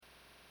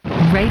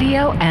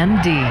Radio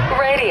MD.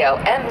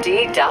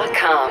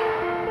 RadioMD.com.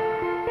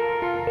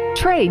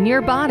 Train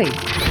your body.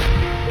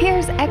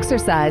 Here's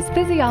exercise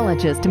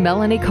physiologist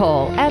Melanie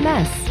Cole,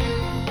 MS.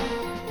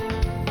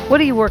 What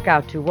do you work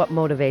out to? What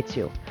motivates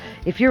you?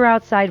 If you're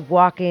outside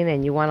walking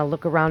and you want to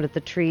look around at the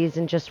trees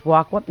and just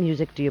walk, what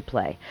music do you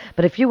play?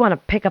 But if you want to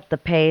pick up the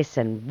pace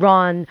and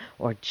run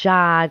or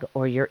jog,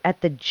 or you're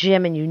at the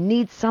gym and you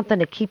need something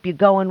to keep you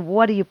going,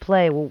 what do you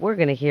play? Well, we're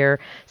going to hear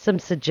some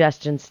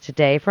suggestions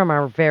today from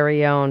our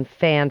very own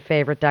fan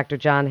favorite, Dr.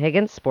 John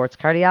Higgins, sports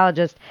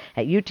cardiologist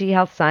at UT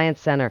Health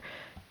Science Center.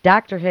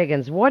 Dr.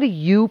 Higgins, what do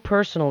you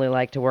personally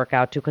like to work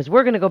out to? Because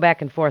we're going to go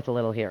back and forth a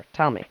little here.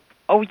 Tell me.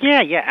 Oh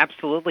yeah,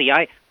 absolutely.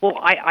 I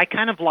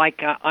kind of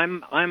like I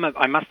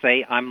must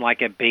say I'm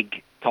like a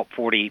big top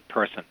 40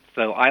 person.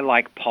 So I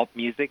like pop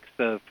music.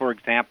 So for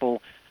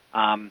example,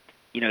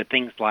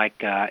 things like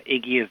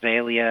Iggy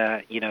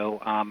Azalea.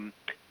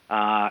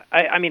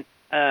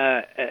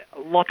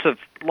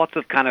 Lots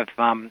of kind of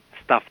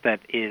stuff that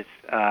is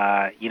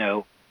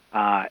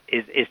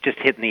is just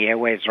hitting the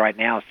airwaves right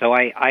now. So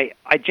I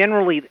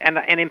generally and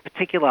in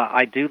particular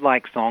I do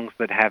like songs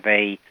that have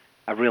a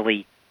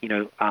really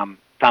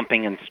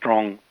thumping and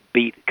strong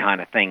beat kind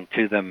of thing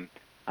to them,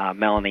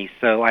 Melanie.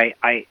 So and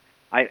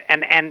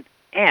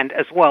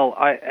as well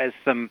as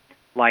some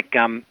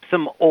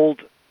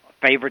old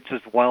favorites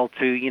as well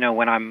too.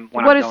 When I'm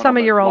what are some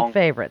of your old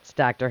favorites,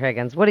 Dr.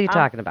 Higgins? What are you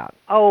talking about?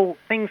 Oh,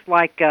 things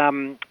like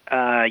Go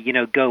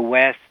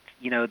West.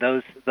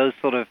 Those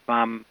sort of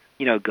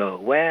Go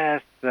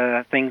West.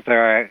 Things that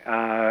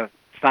are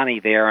sunny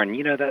there, and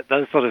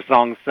those sort of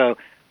songs. So.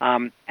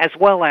 As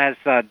well as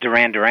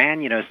Duran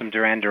Duran, some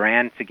Duran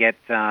Duran to get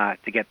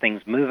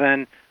things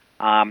moving.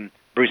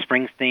 Bruce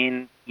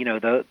Springsteen,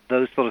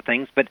 those sort of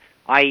things. But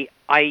I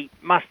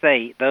must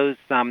say those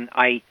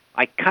I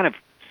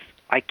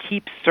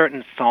keep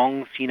certain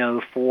songs,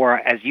 for,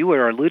 as you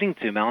were alluding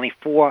to, Melanie,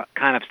 for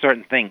kind of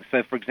certain things.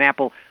 So, for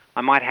example,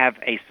 I might have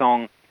a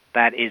song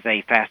that is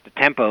a faster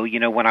tempo,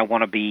 when I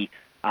want to be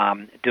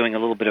doing a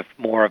little bit of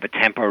more of a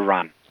tempo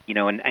run,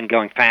 and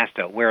going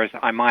faster. Whereas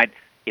I might,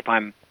 if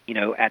I'm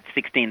at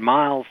 16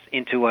 miles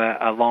into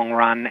a long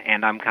run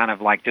and I'm kind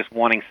of like just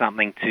wanting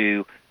something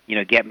to,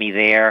 get me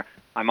there,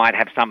 I might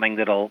have something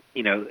that'll,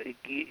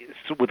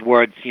 with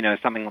words,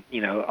 something,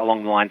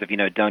 along the lines of,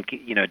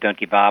 don't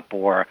give up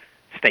or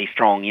stay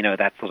strong,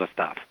 that sort of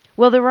stuff.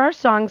 Well, there are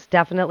songs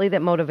definitely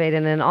that motivate,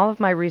 and in all of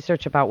my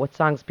research about what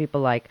songs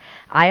people like,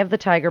 Eye of the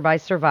Tiger by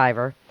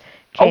Survivor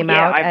came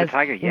out as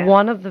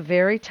one of the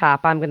very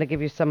top. I'm going to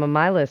give you some of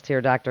my list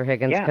here, Dr.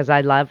 Higgins, because I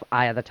love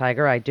Eye of the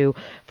Tiger. I do.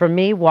 For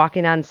me,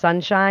 Walking on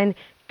Sunshine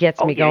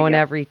gets me going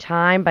every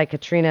time by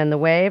Katrina and the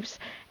Waves.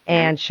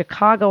 And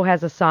Chicago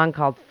has a song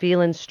called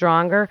Feeling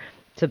Stronger.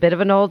 It's a bit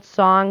of an old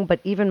song, but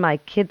even my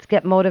kids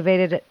get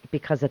motivated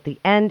because at the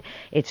end,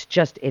 it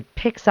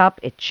picks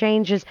up, it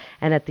changes,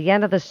 and at the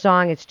end of the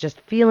song, it's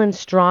just feeling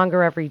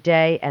stronger every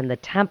day, and the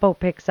tempo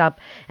picks up,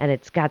 and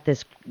it's got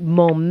this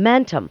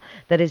momentum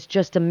that is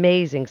just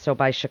amazing. So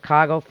by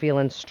Chicago,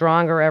 Feeling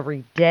Stronger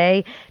Every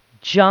Day.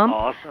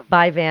 Jump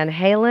by Van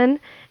Halen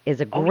is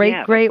a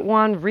great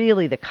one.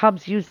 Really, the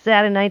Cubs used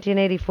that in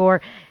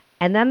 1984.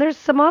 And then there's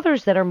some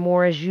others that are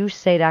more, as you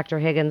say, Dr.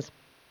 Higgins,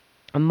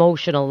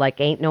 emotional, like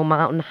Ain't No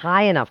Mountain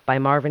High Enough by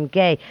Marvin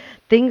Gaye.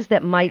 Things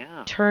that might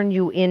turn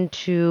you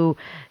into,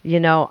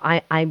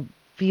 I'm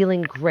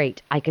feeling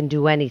great. I can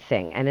do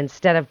anything. And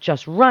instead of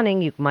just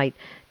running, you might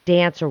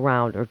dance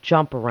around or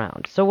jump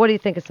around. So what do you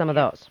think of some of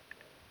those?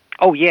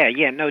 Oh,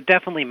 yeah. No,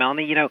 definitely,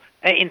 Melanie.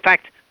 In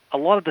fact, a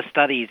lot of the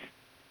studies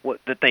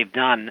that they've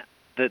done,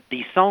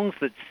 the songs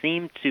that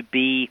seem to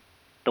be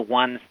the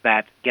ones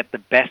that get the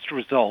best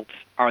results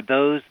are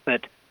those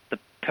that the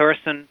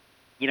person,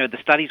 the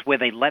studies where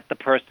they let the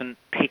person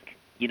pick,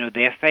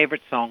 their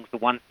favorite songs, the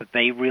ones that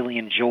they really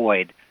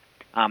enjoyed,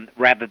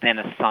 rather than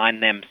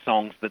assign them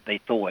songs that they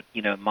thought,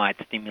 might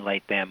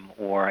stimulate them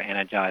or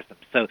energize them.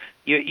 So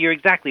you're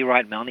exactly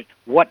right, Melanie.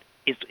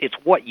 It's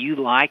what you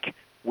like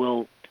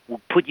will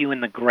put you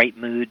in the great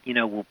mood,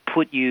 will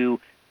put you,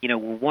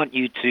 will want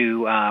you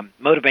to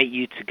motivate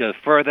you to go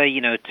further,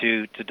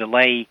 to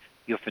delay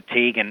your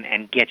fatigue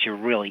and get you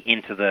really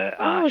into the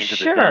into the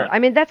zone. I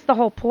mean, that's the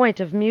whole point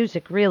of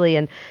music, really.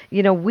 And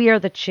We Are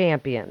the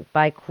Champion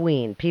by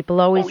Queen. People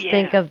always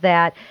think of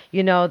that.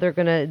 They're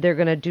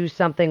gonna do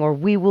something, or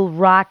We Will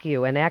Rock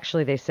You. And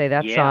actually, they say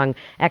that song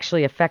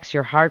actually affects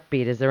your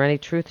heartbeat. Is there any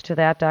truth to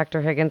that,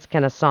 Dr. Higgins?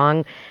 Can a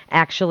song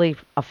actually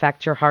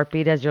affect your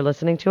heartbeat as you're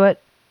listening to it?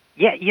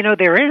 Yeah,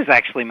 there is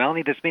actually,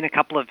 Melanie. There's been a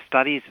couple of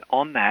studies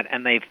on that,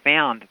 and they've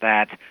found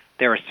that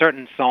there are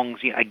certain songs,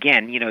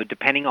 again,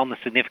 depending on the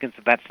significance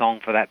of that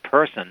song for that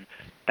person,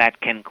 that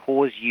can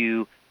cause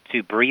you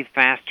to breathe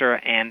faster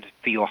and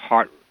for your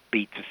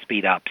heartbeat to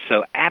speed up.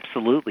 So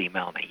absolutely,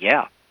 Melanie,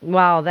 yeah.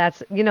 Wow,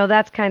 that's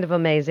kind of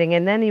amazing.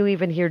 And then you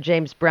even hear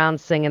James Brown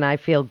singing I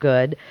Feel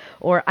Good.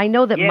 Or I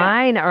know that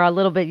mine are a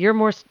little bit, you're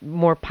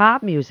more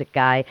pop music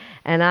guy,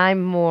 and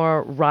I'm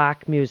more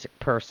rock music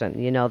person,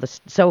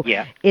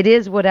 It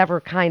is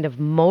whatever kind of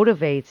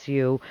motivates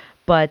you.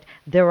 But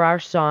there are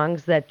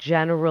songs that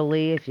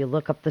generally, if you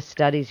look up the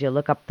studies, you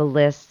look up the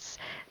lists,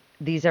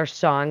 these are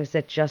songs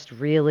that just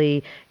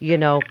really,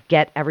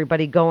 get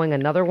everybody going.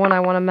 Another one I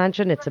want to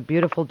mention, It's a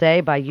Beautiful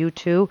Day by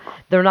U2.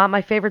 They're not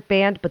my favorite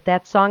band, but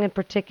that song in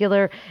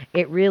particular,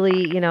 it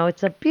really,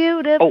 it's a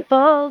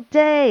beautiful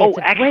day. Oh, it's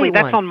a actually,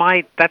 great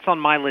one. that's on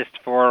my list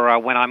for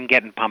when I'm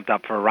getting pumped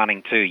up for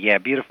running too. Yeah,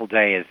 Beautiful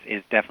Day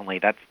is definitely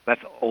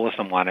that's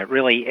awesome one.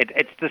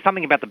 There's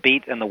something about the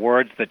beat and the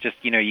words that just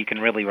you can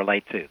really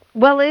relate to.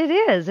 Well, it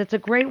is. It's a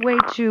great way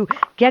to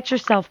get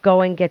yourself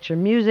going, get your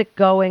music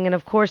going, and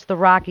of course the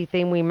Rocky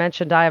theme we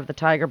mentioned, Eye of the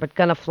Tiger, but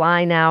Gonna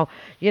Fly Now,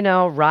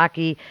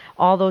 Rocky,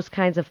 all those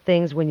kinds of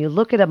things. When you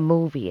look at a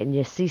movie and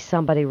you see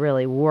somebody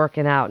really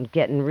working out and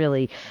getting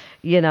really,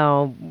 getting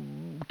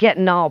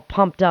all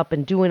pumped up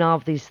and doing all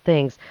of these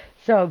things.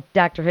 So,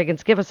 Dr.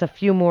 Higgins, give us a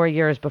few more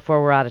years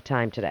before we're out of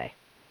time today.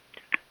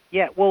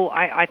 Yeah, well,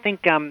 I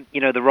think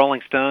the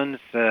Rolling Stones,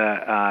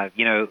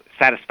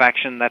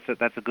 Satisfaction.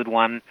 That's a good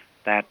one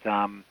that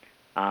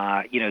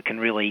can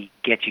really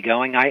get you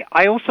going.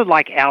 I also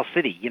like Owl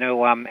City.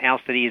 Owl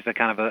City is a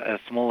kind of a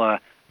smaller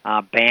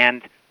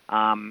band.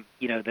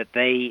 That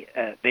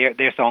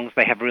their songs,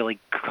 they have really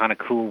kind of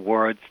cool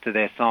words to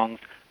their songs.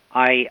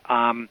 I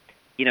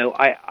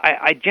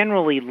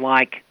generally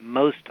like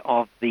most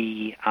of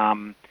the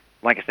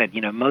like I said,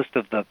 most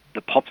of the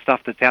pop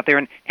stuff that's out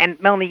there. And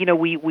Melanie,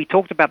 we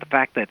talked about the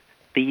fact that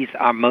these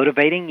are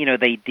motivating.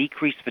 They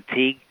decrease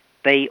fatigue.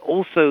 They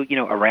also,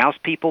 arouse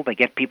people. They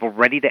get people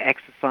ready to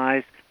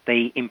exercise.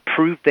 They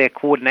improve their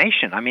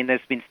coordination. I mean,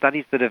 there's been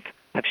studies that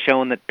have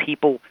shown that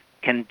people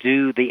can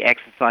do the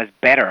exercise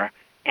better,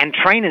 and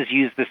trainers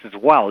use this as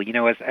well.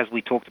 As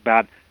we talked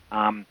about,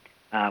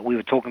 we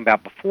were talking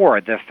about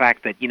before, the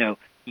fact that,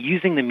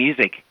 using the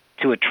music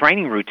to a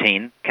training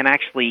routine can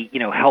actually,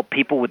 help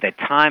people with their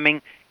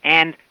timing,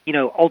 and,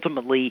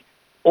 ultimately,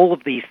 all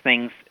of these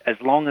things, as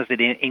long as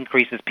it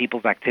increases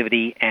people's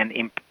activity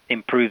and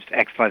improves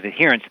exercise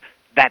adherence,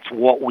 that's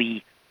what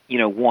we,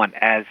 want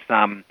as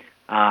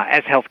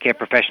healthcare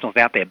professionals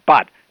out there.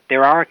 But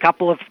there are a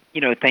couple of,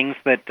 things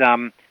that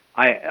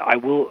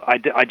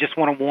I just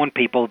want to warn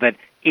people that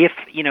if,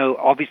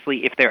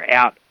 obviously if they're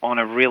out on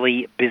a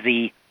really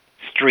busy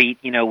street,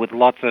 with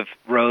lots of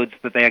roads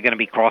that they are going to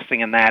be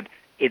crossing, and that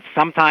it's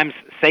sometimes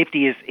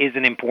safety is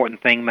an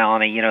important thing,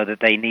 Melanie, that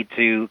they need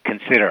to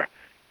consider.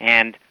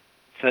 And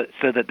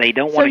so that they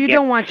don't want to get... So you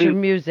don't want your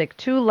music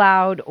too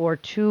loud or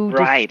too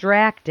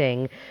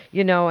distracting,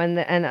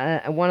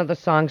 and one of the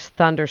songs,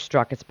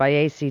 Thunderstruck, it's by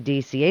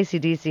AC/DC.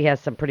 AC/DC has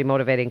some pretty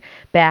motivating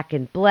Back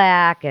in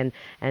Black and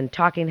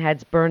Talking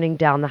Heads, Burning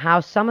Down the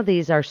House. Some of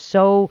these are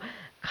so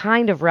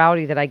kind of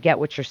rowdy that I get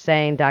what you're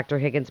saying, Dr.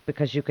 Higgins,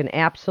 because you can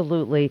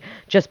absolutely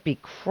just be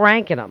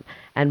cranking them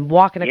and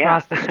walking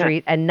across the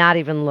street and not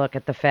even look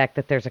at the fact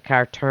that there's a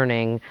car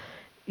turning,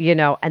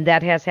 and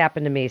that has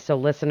happened to me. So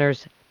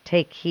listeners,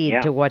 take heed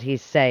to what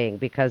he's saying,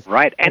 because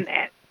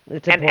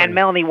it's and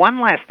Melanie, one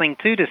last thing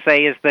too to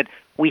say is that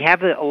we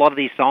have a lot of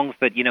these songs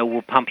that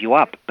will pump you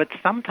up, but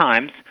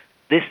sometimes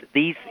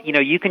these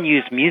you can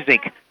use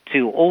music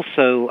to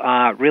also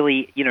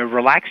really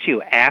relax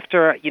you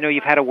after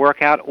you've had a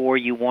workout, or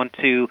you want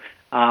to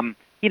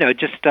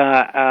just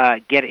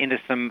get into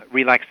some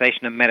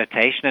relaxation and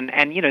meditation,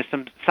 and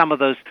some of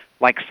those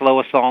like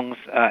slower songs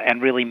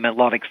and really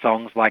melodic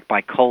songs like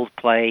by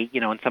Coldplay,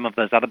 and some of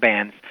those other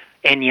bands,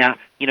 Enya,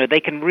 they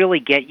can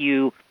really get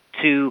you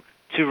to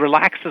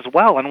relax as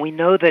well. And we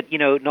know that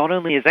not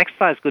only is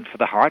exercise good for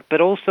the heart, but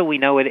also we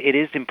know it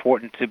is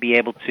important to be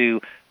able to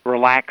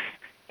relax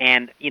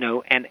and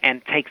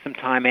and take some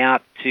time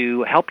out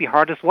to help your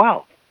heart as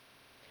well.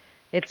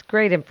 It's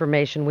great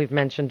information. We've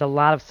mentioned a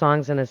lot of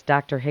songs, and as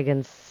Dr.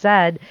 Higgins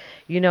said,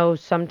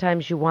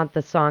 sometimes you want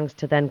the songs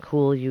to then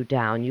cool you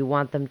down. You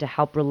want them to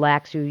help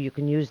relax you. You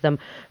can use them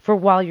for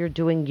while you're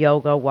doing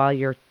yoga, while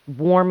you're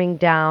warming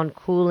down,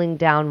 cooling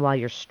down, while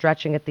you're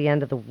stretching at the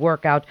end of the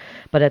workout.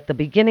 But at the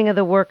beginning of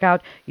the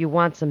workout, you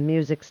want some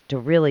music to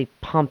really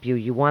pump you.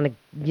 You want to,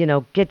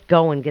 get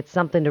going, get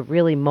something to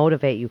really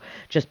motivate you.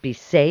 Just be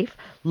safe.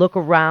 Look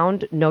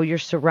around. Know your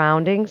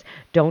surroundings.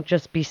 Don't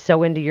just be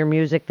so into your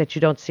music that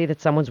you don't see that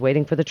someone's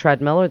waiting for the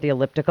treadmill or the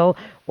elliptical,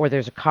 or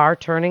there's a car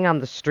turning on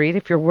the street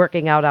if you're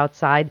working out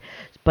outside.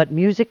 But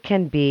music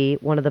can be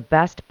one of the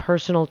best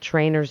personal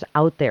trainers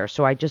out there.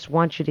 So I just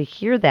want you to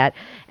hear that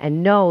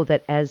and know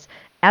that as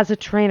a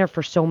trainer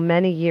for so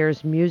many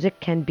years, music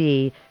can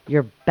be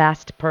your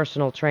best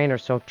personal trainer.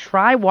 So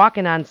try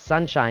Walking on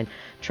Sunshine.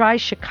 Try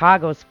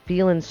Chicago's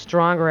Feeling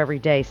Stronger Every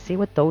Day. See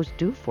what those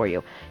do for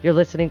you. You're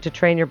listening to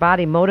Train Your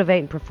Body,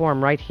 Motivate, and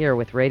Perform right here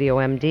with Radio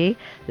MD.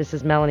 This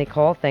is Melanie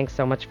Cole. Thanks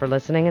so much for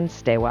listening, and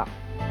stay well.